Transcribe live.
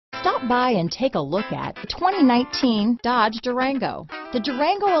Stop by and take a look at the 2019 Dodge Durango. The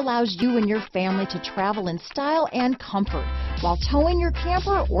Durango allows you and your family to travel in style and comfort while towing your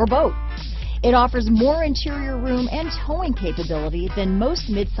camper or boat. It offers more interior room and towing capability than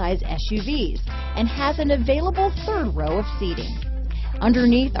most midsize SUVs and has an available third row of seating.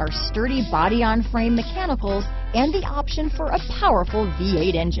 Underneath are sturdy body-on-frame mechanicals and the option for a powerful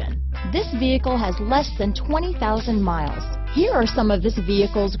V8 engine. This vehicle has less than 20,000 miles. Here are some of this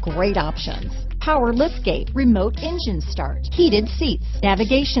vehicle's great options: power liftgate, remote engine start, heated seats,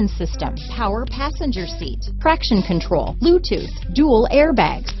 navigation system, power passenger seat, traction control, Bluetooth, dual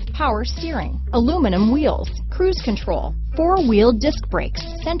airbags, power steering, aluminum wheels, cruise control, four-wheel disc brakes,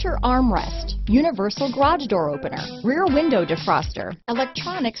 center armrest, universal garage door opener, rear window defroster,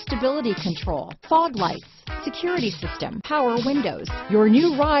 electronic stability control, fog lights, security system, power windows. Your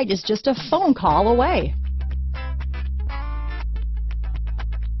new ride is just a phone call away.